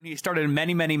He started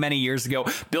many, many, many years ago,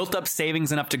 built up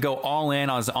savings enough to go all in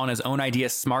on his own idea,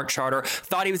 Smart Charter.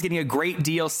 Thought he was getting a great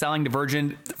deal selling to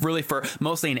Virgin, really for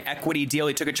mostly an equity deal.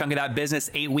 He took a chunk of that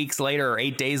business 8 weeks later or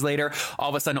 8 days later. All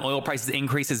of a sudden, oil prices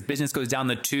increase. His business goes down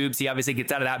the tubes. He obviously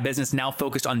gets out of that business, now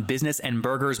focused on business and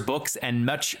burgers, books, and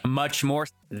much, much more.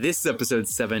 This is episode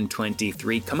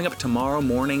 723. Coming up tomorrow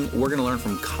morning, we're going to learn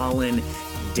from Colin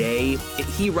Day.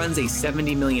 He runs a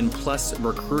 70 million plus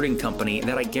recruiting company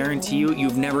that I guarantee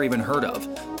you've never even heard of.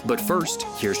 But first,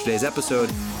 here's today's episode.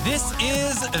 This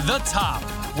is The Top,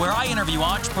 where I interview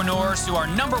entrepreneurs who are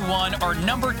number one or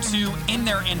number two in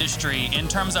their industry in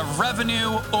terms of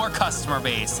revenue or customer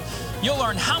base. You'll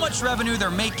learn how much revenue they're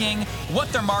making, what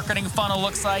their marketing funnel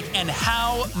looks like, and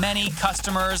how many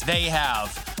customers they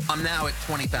have. I'm now at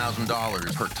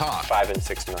 $20,000 per talk. 5 and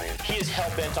 6 million. He is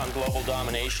hell-bent on global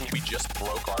domination. We just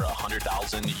broke our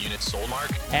 100,000 unit sold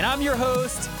mark. And I'm your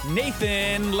host,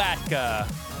 Nathan Latka.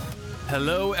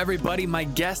 Hello, everybody. My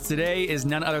guest today is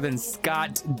none other than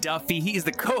Scott Duffy. He is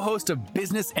the co-host of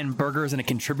Business and Burgers and a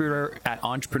contributor at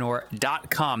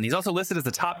Entrepreneur.com. He's also listed as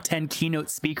the top 10 keynote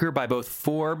speaker by both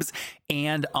Forbes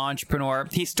and Entrepreneur.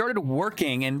 He started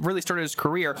working and really started his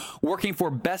career working for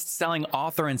best-selling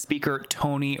author and speaker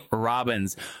Tony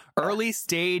Robbins. Early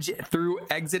stage through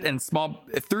exit and small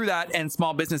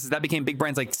businesses that became big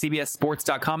brands like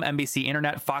CBSSports.com, NBC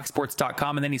Internet,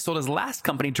 FoxSports.com, and then he sold his last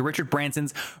company to Richard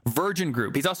Branson's Virgin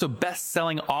Group. He's also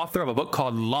best-selling author of a book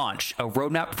called Launch, a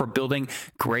roadmap for building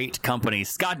great companies.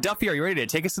 Scott Duffy, are you ready to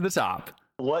take us to the top?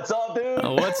 What's up, dude?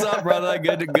 What's up, brother?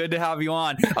 Good to have you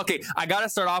on. Okay, I got to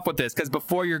start off with this because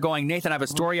before you're going, Nathan, I have a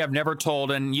story I've never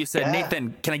told, and you said,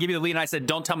 Nathan, can I give you the lead? And I said,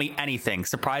 don't tell me anything.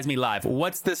 Surprise me live.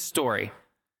 What's this story?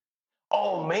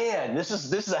 Oh man, this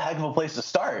is a heck of a place to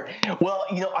start. Well,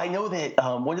 I know that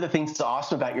one of the things that's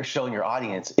awesome about your show and your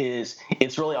audience is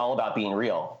it's really all about being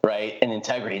real, right, and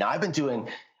integrity. Now, I've been doing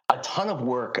a ton of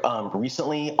work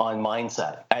recently on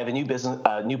mindset. I have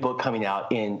a new book coming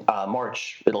out in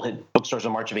March. It'll hit bookstores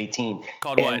in March of 18.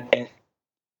 Called what? And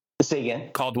say again.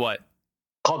 Called what?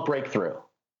 Called Breakthrough.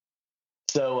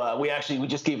 So we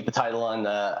just gave it the title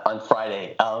on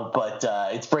Friday, but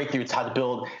it's Breakthrough. It's how to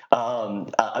build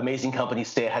amazing companies,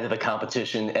 stay ahead of the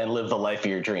competition, and live the life of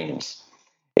your dreams.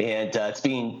 And it's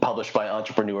being published by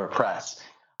Entrepreneur Press.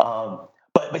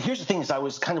 But here's the thing: is I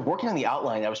was kind of working on the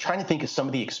outline. I was trying to think of some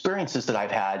of the experiences that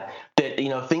I've had that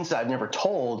things that I've never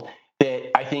told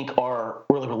that I think are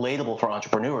really relatable for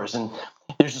entrepreneurs. And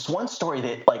there's this one story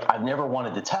that I've never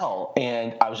wanted to tell,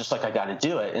 and I was just like, I got to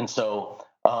do it. And so.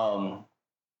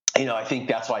 I think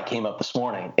that's why I came up this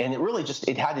morning, and it really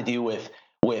it had to do with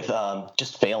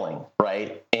just failing,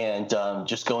 right, and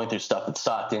just going through stuff that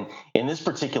sucked. And in this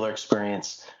particular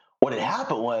experience, what had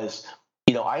happened was,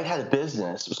 I had a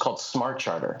business. It was called Smart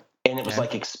Charter, and it was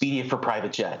like Expedia for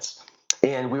private jets.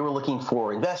 And we were looking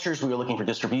for investors, we were looking for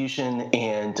distribution,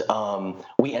 and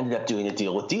we ended up doing a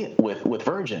deal with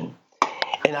Virgin.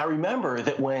 And I remember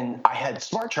that when I had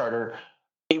Smart Charter,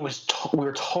 we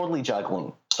were totally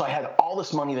juggling. So I had all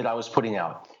this money that I was putting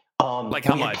out. Like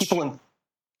how much? People in,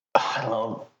 I don't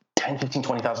know, 10, 15,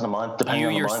 20,000 a month, depending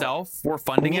on the month. You yourself were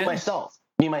funding it?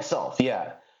 Me myself,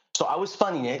 yeah. So I was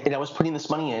funding it, and I was putting this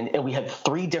money in, and we had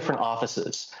 3 different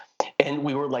offices. And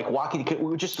we were walking,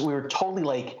 we were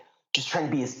totally just trying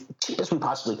to be as cheap as we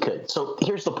possibly could. So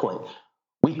here's the point.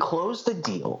 We closed the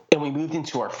deal, and we moved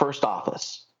into our first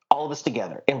office, all of us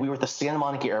together. And we were at the Santa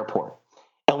Monica airport.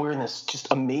 And we were in this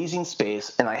just amazing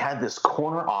space, and I had this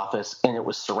corner office, and it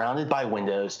was surrounded by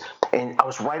windows, and I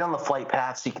was right on the flight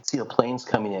path, so you could see the planes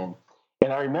coming in.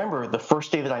 And I remember the first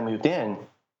day that I moved in,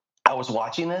 I was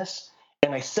watching this,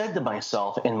 and I said to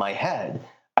myself in my head,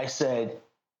 I said,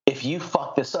 if you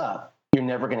fuck this up, you're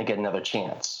never going to get another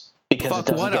chance. Because it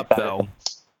doesn't get better. Though?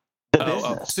 The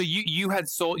business. So you had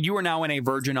sold, you were now in a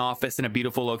Virgin office in a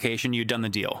beautiful location. You'd done the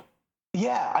deal.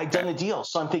 Yeah, I'd done a deal.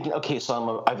 So I'm thinking, okay,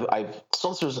 so I've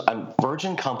sold this. I'm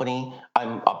Virgin company.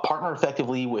 I'm a partner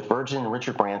effectively with Virgin and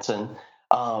Richard Branson.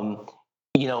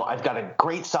 I've got a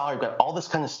great salary. I've got all this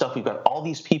kind of stuff. We've got all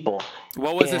these people.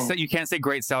 What was this? You can't say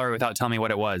great salary without telling me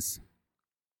what it was.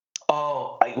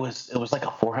 Oh, it was like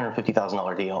a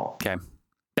 $450,000 deal. Okay.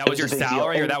 That was your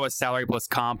salary, or that was salary plus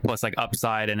comp plus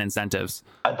upside and incentives?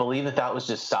 I believe that was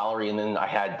just salary, and then I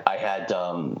had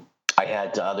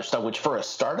other stuff, which for a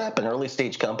startup, an early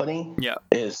stage company,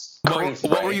 is crazy.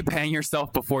 What were you paying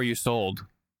yourself before you sold?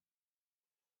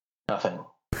 Nothing.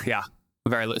 Yeah,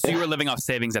 very low. So you were living off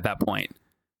savings at that point.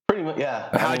 Pretty much,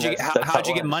 yeah. How'd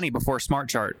you get money before Smart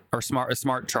Charter?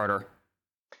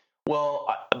 Well,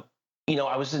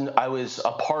 I was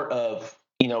a part of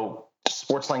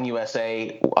Sportsline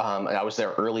USA, and I was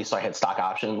there early, so I had stock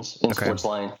options in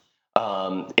Sportsline.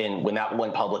 And when that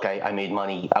went public, I made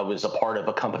money. I was a part of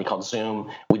a company called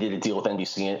Zoom. We did a deal with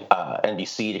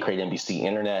NBC to create NBC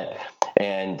Internet,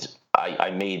 and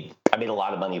I made a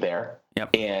lot of money there.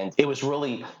 Yep. And it was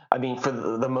really, I mean, for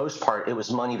the most part, it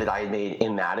was money that I had made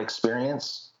in that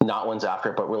experience, not ones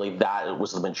after it, but really that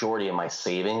was the majority of my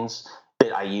savings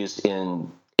that I used in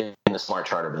the Smart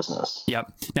Charter business.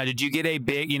 Yep. Now, did you get a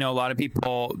big, a lot of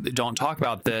people don't talk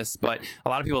about this, but a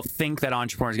lot of people think that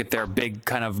entrepreneurs get their big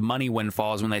kind of money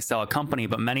windfalls when they sell a company,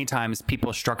 but many times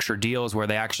people structure deals where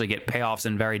they actually get payoffs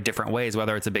in very different ways,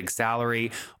 whether it's a big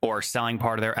salary or selling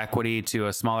part of their equity to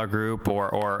a smaller group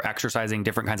or exercising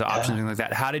different kinds of options, things like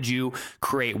that. How did you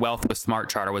create wealth with Smart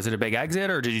Charter? Was it a big exit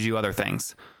or did you do other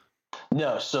things?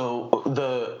 No. So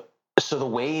the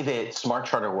way that Smart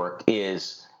Charter worked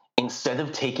is, instead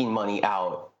of taking money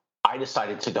out, I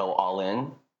decided to go all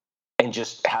in and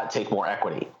just take more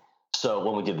equity. So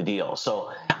when we did the deal,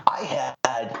 so I had,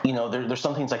 there's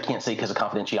some things I can't say because of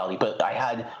confidentiality, but I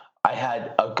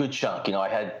had a good chunk. I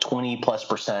had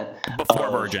 20+%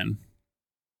 before Virgin.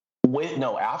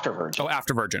 After Virgin. Oh,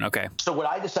 after Virgin. Okay. So what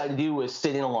I decided to do was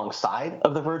sit in alongside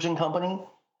of the Virgin company,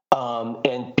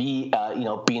 and being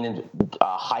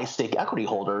a high stake equity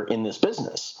holder in this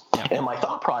business. Yeah. And my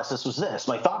thought process was this.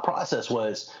 My thought process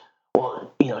was,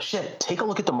 well, take a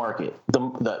look at the market.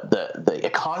 The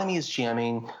economy is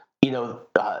jamming.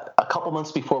 A couple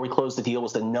months before we closed the deal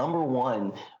was the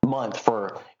 #1 month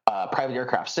for private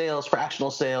aircraft sales,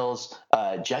 fractional sales,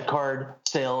 jet card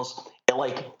sales.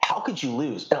 And how could you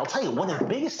lose? And I'll tell you, one of the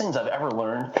biggest things I've ever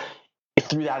learned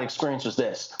through that experience was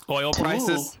this. Oil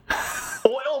prices.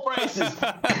 Oil prices.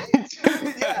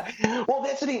 Yeah. Well,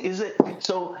 that's the thing.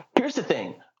 So here's the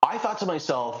thing. I thought to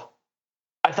myself,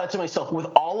 with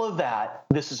all of that,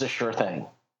 this is a sure thing.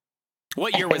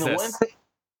 What year was this?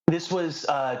 This was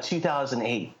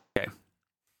 2008. Okay.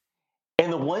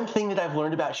 And the one thing that I've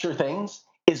learned about sure things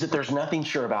is that there's nothing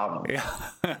sure about them.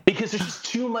 Yeah. Because there's just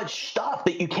too much stuff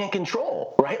that you can't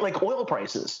control, right? Like oil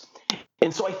prices.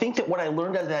 And so I think that what I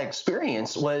learned out of that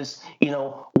experience was,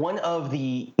 one of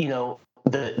the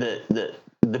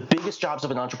biggest jobs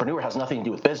of an entrepreneur has nothing to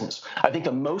do with business. I think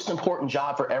the most important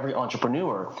job for every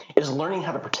entrepreneur is learning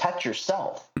how to protect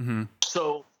yourself. Mm-hmm.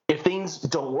 So if things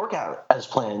don't work out as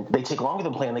planned, they take longer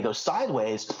than planned, they go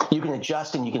sideways, you can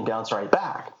adjust and you can bounce right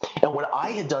back. And what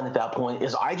I had done at that point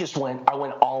is I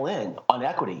went all in on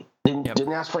equity.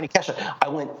 Didn't ask for any cash. I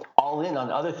went all in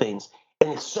on other things. And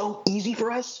it's so easy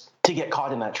for us to get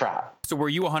caught in that trap. So were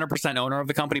you 100% owner of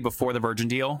the company before the Virgin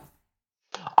deal?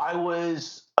 I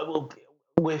was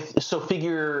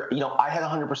figure, I had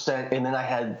 100%, and then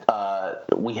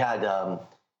we had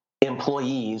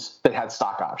employees that had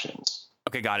stock options.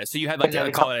 Okay, got it. So you had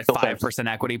call it a 5%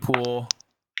 equity pool.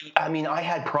 I mean, I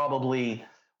had probably,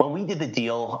 when we did the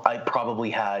deal, I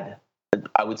probably had,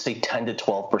 I would say 10 to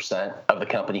 12% of the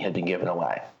company had been given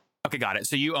away. Okay, got it.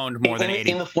 So you owned more than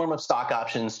 80 in the form of stock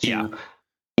options to,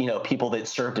 people that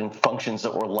served in functions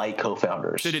that were like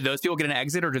co-founders. So did those people get an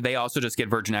exit, or did they also just get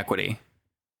Virgin equity?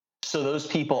 So those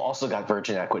people also got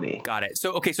Virgin equity. Got it.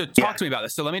 So okay, so talk to me about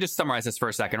this. So let me just summarize this for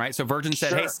a second, right? So Virgin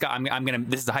said, "Hey Scott, I'm gonna.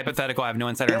 This is a hypothetical. I have no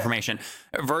insider information."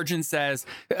 Virgin says,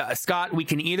 "Scott, we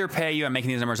can either pay you. I'm making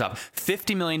these numbers up.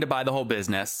 $50 million to buy the whole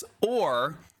business,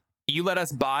 or you let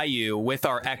us buy you with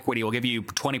our equity. We'll give you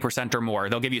 20% or more.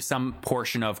 They'll give you some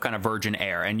portion of kind of Virgin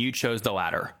Air, and you chose the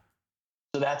latter."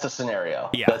 So that's a scenario.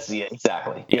 Yeah. That's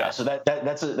exactly. Yeah. So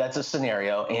that's a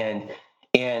scenario, and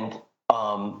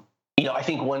I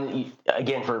think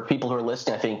again, for people who are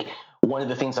listening, I think one of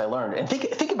the things I learned, and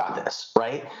think about this,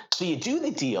 right? So you do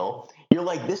the deal, you're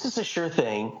like, this is a sure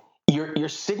thing. You're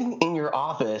sitting in your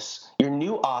office, your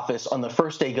new office on the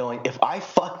first day going, if I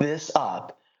fuck this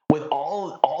up with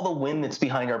all the wind that's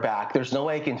behind our back, there's no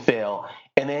way I can fail.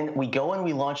 And then we go and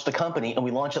we launch the company, and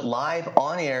we launch it live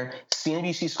on air,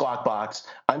 CNBC Squawk Box.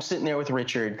 I'm sitting there with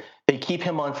Richard. They keep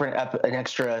him on for an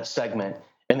extra segment.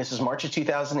 And this is March of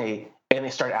 2008. And they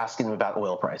start asking him about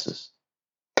oil prices.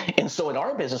 And so in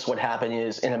our business, what happened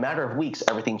is, in a matter of weeks,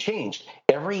 everything changed.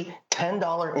 Every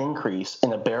 $10 increase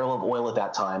in a barrel of oil at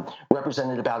that time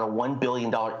represented about a $1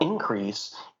 billion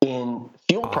increase in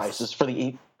fuel prices for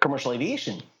the commercial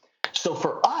aviation. So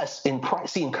for us in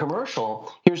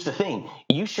commercial, here's the thing.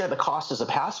 You share the cost as a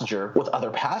passenger with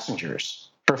other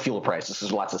passengers for fuel prices.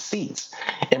 There's lots of seats.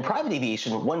 In private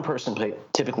aviation, one person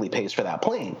typically pays for that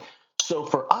plane. So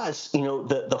for us,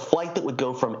 the flight that would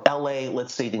go from LA,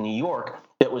 let's say, to New York,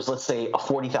 that was, let's say, a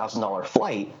 $40,000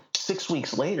 flight, 8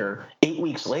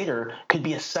 weeks later, could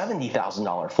be a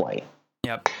 $70,000 flight.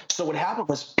 Yep. So what happened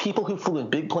was people who flew in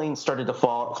big planes started to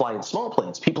fly in small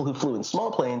planes. People who flew in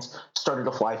small planes started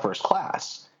to fly first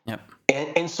class. Yep.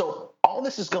 And so all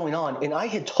this is going on. And I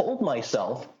had told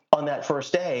myself on that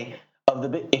first day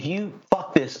if you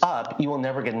fuck this up, you will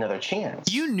never get another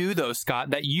chance. You knew though,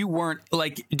 Scott, that you weren't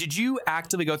like, did you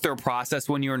actively go through a process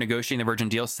when you were negotiating the Virgin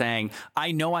deal saying,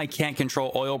 I know I can't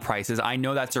control oil prices. I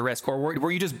know that's a risk. Or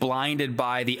were you just blinded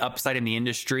by the upside in the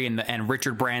industry and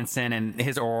Richard Branson and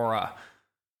his aura?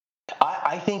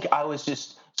 I think I was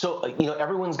just, so,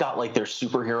 everyone's got like their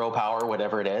superhero power,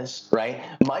 whatever it is, right?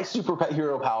 My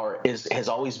superhero power has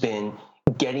always been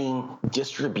getting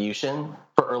distribution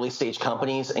for early stage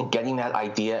companies and getting that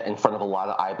idea in front of a lot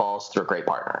of eyeballs through a great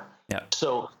partner. Yeah.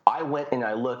 So I went and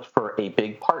I looked for a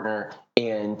big partner,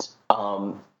 and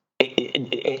then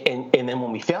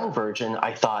when we found Virgin,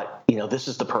 I thought, this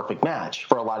is the perfect match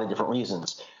for a lot of different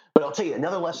reasons. But I'll tell you,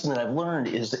 another lesson that I've learned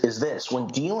is this: when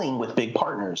dealing with big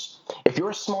partners, if you're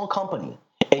a small company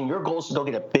and your goal is to go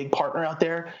get a big partner out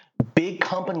there, big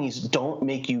companies don't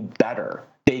make you better.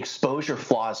 They expose your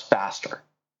flaws faster.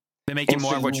 They make you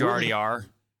more of what you already are.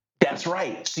 That's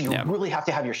right. So you really have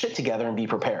to have your shit together and be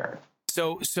prepared.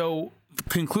 So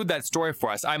conclude that story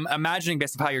for us. I'm imagining,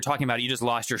 based on how you're talking about it, you just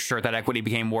lost your shirt. That equity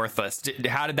became worthless.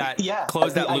 How did that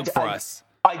close that loop for us?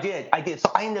 I did.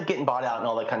 So I ended up getting bought out and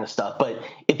all that kind of stuff. But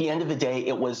at the end of the day,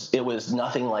 it was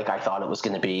nothing like I thought it was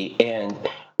going to be. And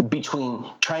between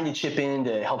trying to chip in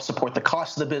to help support the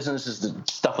cost of the business as the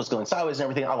stuff was going sideways and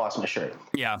everything, I lost my shirt.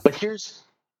 Yeah.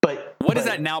 What is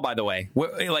that now, by the way?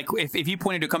 Like, if you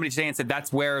pointed to a company today and said,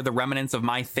 that's where the remnants of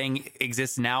my thing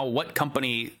exists now, what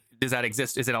company does that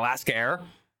exist? Is it Alaska Air?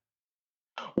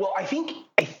 Well, I think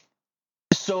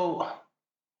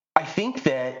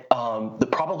that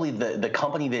probably the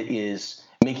company that is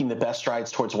making the best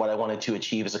strides towards what I wanted to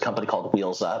achieve is a company called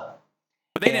Wheels Up.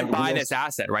 But they didn't buy this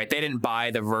asset, right? They didn't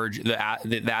buy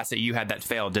the asset you had that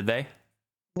failed, did they?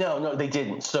 No, they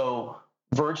didn't. So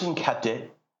Virgin kept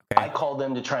it. Okay. I called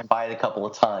them to try and buy it a couple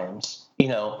of times.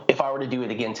 If I were to do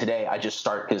it again today, I just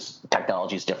start because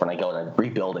technology is different. I go and I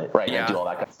rebuild it, right? Yeah. And I do all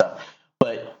that kind of stuff.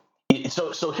 But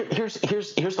so here's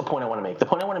the point I want to make. The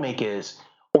point I want to make is,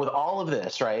 with all of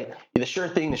this, right? The sure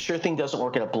thing doesn't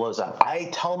work and it blows up. I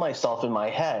tell myself in my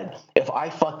head, if I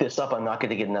fuck this up, I'm not going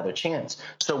to get another chance.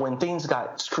 So when things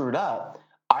got screwed up,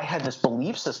 I had this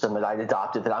belief system that I'd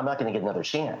adopted that I'm not going to get another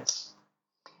chance.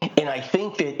 And I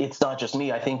think that it's not just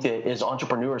me. I think that as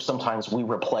entrepreneurs, sometimes we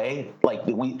replay,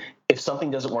 if something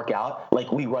doesn't work out,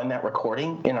 like we run that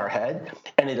recording in our head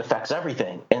and it affects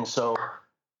everything. And so,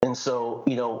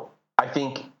 I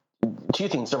think two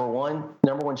things. Number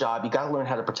one job, you got to learn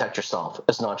how to protect yourself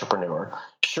as an entrepreneur.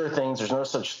 Sure things, there's no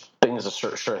such thing as a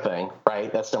sure thing,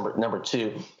 right? That's number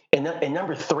two. And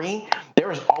number three,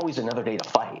 there is always another day to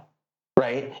fight.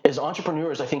 Right? As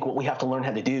entrepreneurs, I think what we have to learn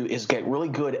how to do is get really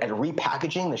good at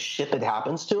repackaging the shit that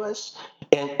happens to us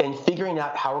and figuring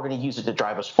out how we're going to use it to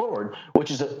drive us forward,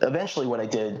 which is eventually what I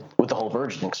did with the whole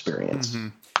Virgin experience. Mm-hmm.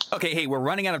 Okay, hey, we're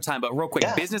running out of time, but real quick,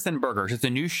 Business and Burgers, it's a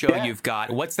new show you've got.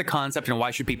 What's the concept and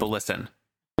why should people listen?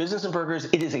 Business and Burgers,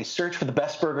 it is a search for the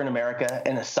best burger in America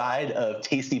and a side of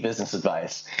tasty business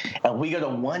advice. And we go to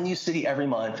one new city every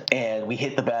month and we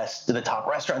hit the top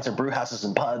restaurants and brew houses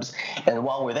and pubs. And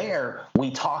while we're there, we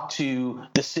talk to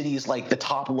the city's the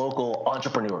top local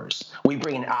entrepreneurs. We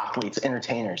bring in athletes,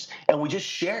 entertainers, and we just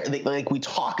share, we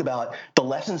talk about the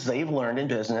lessons they've learned in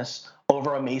business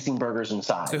over amazing burgers and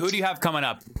sides. So who do you have coming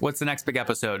up? What's the next big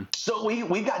episode? So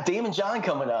we've got Daymond John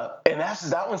coming up, and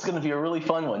that one's going to be a really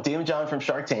fun one. Daymond John from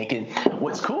Shark Tank. And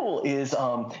what's cool is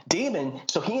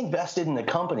Daymond, so he invested in a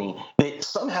company that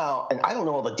somehow, and I don't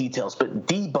know all the details, but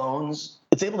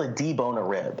it's able to debone a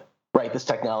rib. Right, this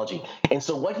technology. And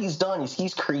so what he's done is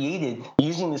he's created,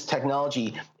 using this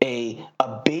technology, a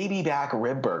baby back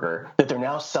rib burger that they're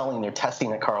now selling. They're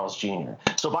testing at Carl's Jr.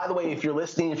 So by the way, if you're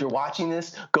listening, if you're watching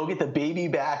this, go get the baby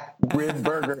back rib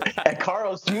burger at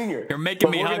Carl's Jr. You're making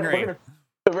me hungry.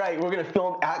 We're gonna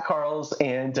film at Carl's,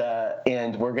 and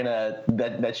we're gonna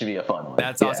that should be a fun one.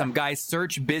 That's awesome, guys.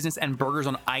 Search Business and Burgers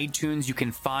on iTunes. You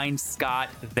can find Scott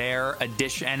there.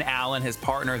 And Alan, his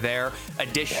partner, there.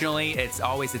 Additionally,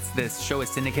 this show is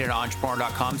syndicated on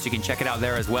entrepreneur.com, so you can check it out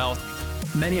there as well.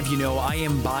 Many of you know I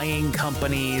am buying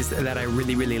companies that I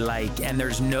really, really like, and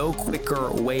there's no quicker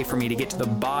way for me to get to the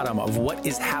bottom of what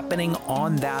is happening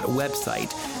on that website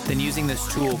than using this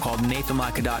tool called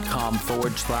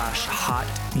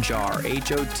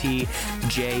nathanlatka.com/hotjar,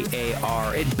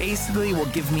 HOTJAR. It basically will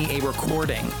give me a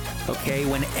recording. Okay,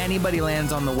 when anybody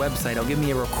lands on the website, it'll give me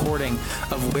a recording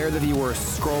of where the viewer is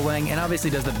scrolling, and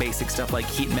obviously does the basic stuff like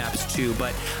heat maps too,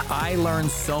 but I learned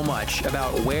so much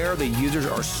about where the users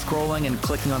are scrolling and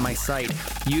clicking on my site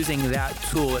using that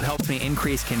tool. It helps me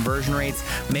increase conversion rates,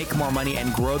 make more money,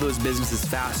 and grow those businesses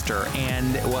faster.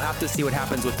 And we'll have to see what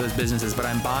happens with those businesses, but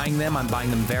I'm buying them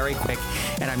very quick,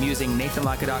 and I'm using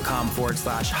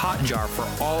nathanlatka.com/hotjar for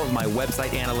all of my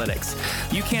website analytics.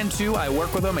 You can too. I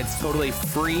work with them. It's totally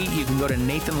free. You can go to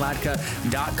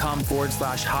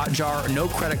nathanlatka.com/hotjar. No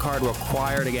credit card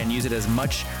required. Again, use it as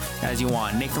much as you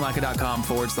want.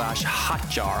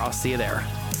 nathanlatka.com/hotjar. I'll see you there.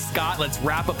 Scott, let's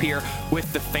wrap up here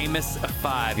with the famous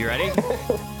 5. You ready?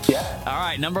 Yeah. All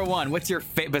right. Number 1, what's your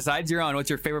besides your own, what's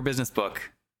your favorite business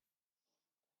book?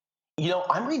 You know,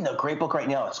 I'm reading a great book right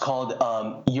now. It's called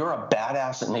You're a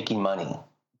Badass at Making Money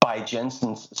by Jen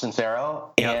Sincero.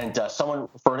 Yep. And someone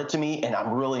referred it to me, and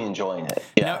I'm really enjoying it.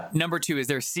 Yeah. Number 2, is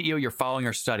there a CEO you're following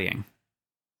or studying?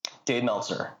 Dave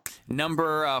Meltzer.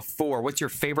 Number 4, what's your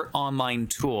favorite online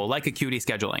tool, like Acuity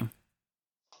Scheduling?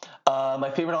 My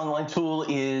favorite online tool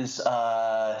is,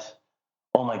 oh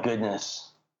my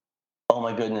goodness.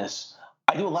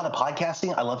 I do a lot of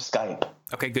podcasting. I love Skype.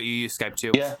 Okay, good. You use Skype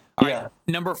too. Yeah. All right.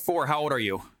 Number 4, how old are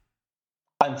you?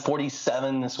 I'm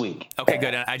 47 this week. Okay,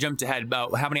 good. I jumped ahead.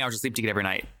 About how many hours of sleep do you get every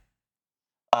night?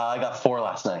 I got 4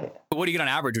 last night. What do you get on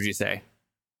average, would you say?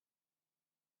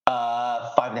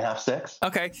 5.5, 6.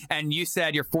 Okay. And you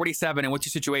said you're 47, and what's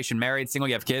your situation? Married, single,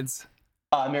 you have kids?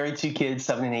 Married, 2 kids,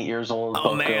 7 and 8 years old. Oh,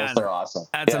 both man. girls. They're awesome.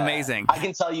 That's amazing. I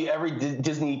can tell you every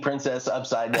Disney princess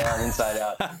upside down, inside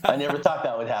out. I never thought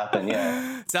that would happen.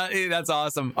 Yeah. That's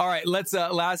awesome. All right. Let's,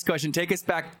 last question. Take us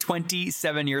back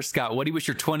 27 years, Scott. What do you wish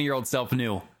your 20-year-old self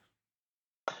knew?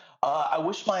 I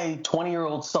wish my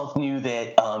 20-year-old self knew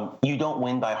that you don't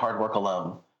win by hard work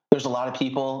alone. There's a lot of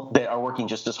people that are working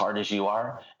just as hard as you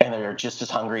are, and they are just as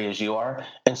hungry as you are.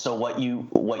 And so what you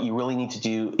really need to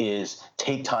do is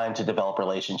take time to develop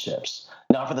relationships,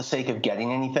 not for the sake of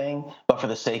getting anything, but for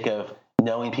the sake of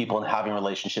knowing people and having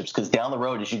relationships. Because down the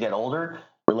road, as you get older,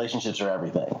 relationships are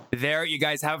everything. There you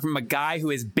guys have from a guy who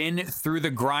has been through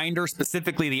the grinder,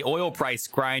 specifically the oil price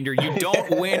grinder. You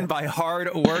don't win by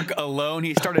hard work alone.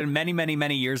 He started many, many,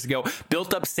 many years ago,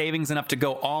 built up savings enough to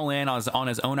go all in on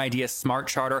his own idea, Smart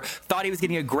Charter. Thought he was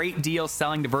getting a great deal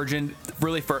selling to Virgin,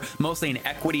 really for mostly an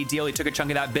equity deal. He took a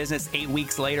chunk of that business. 8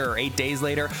 weeks later or 8 days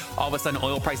later, all of a sudden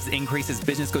oil prices increase. His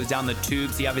business goes down the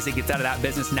tubes. He obviously gets out of that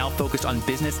business, now focused on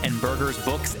business and burgers,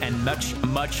 books, and much,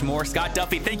 much more. Scott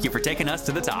Duffy, thank you for taking us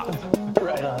to the top.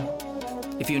 Right on.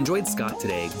 If you enjoyed Scott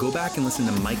today, go back and listen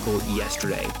to Michael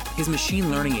yesterday. His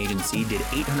machine learning agency did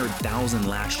 800,000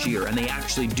 last year, and they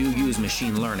actually do use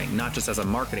machine learning, not just as a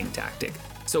marketing tactic.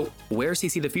 So where's he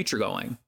see the future going?